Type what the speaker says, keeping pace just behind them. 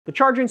The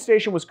charging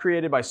station was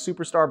created by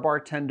superstar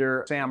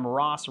bartender Sam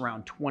Ross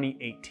around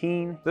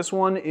 2018. This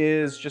one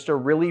is just a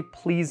really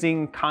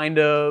pleasing kind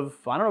of,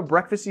 I don't know,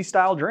 breakfasty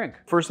style drink.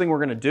 First thing we're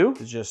gonna do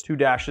is just 2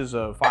 dashes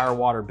of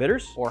firewater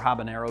bitters or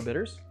habanero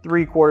bitters,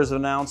 3/4 of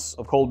an ounce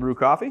of cold brew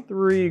coffee,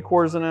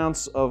 3/4 of an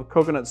ounce of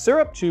coconut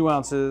syrup, 2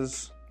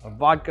 ounces of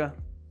vodka,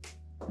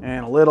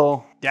 and a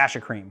little dash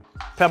of cream.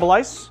 Pebble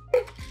ice,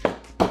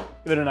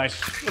 give it a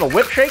nice little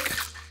whip shake,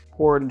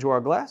 pour it into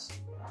our glass.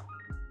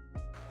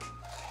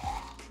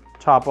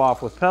 Top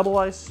off with pebble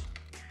ice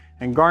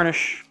and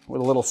garnish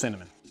with a little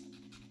cinnamon.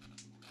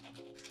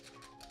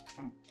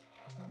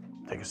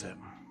 Take a sip.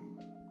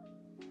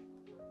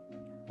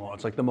 Well,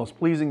 it's like the most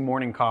pleasing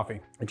morning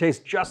coffee. It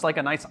tastes just like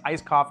a nice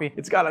iced coffee.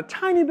 It's got a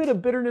tiny bit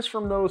of bitterness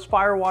from those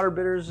firewater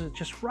bitters,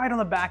 just right on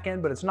the back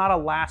end, but it's not a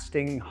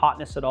lasting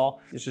hotness at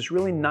all. It's just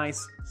really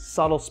nice,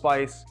 subtle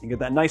spice. You get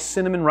that nice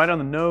cinnamon right on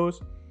the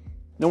nose.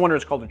 No wonder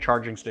it's called a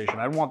charging station.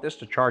 I'd want this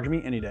to charge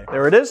me any day.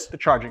 There it is, the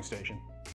charging station.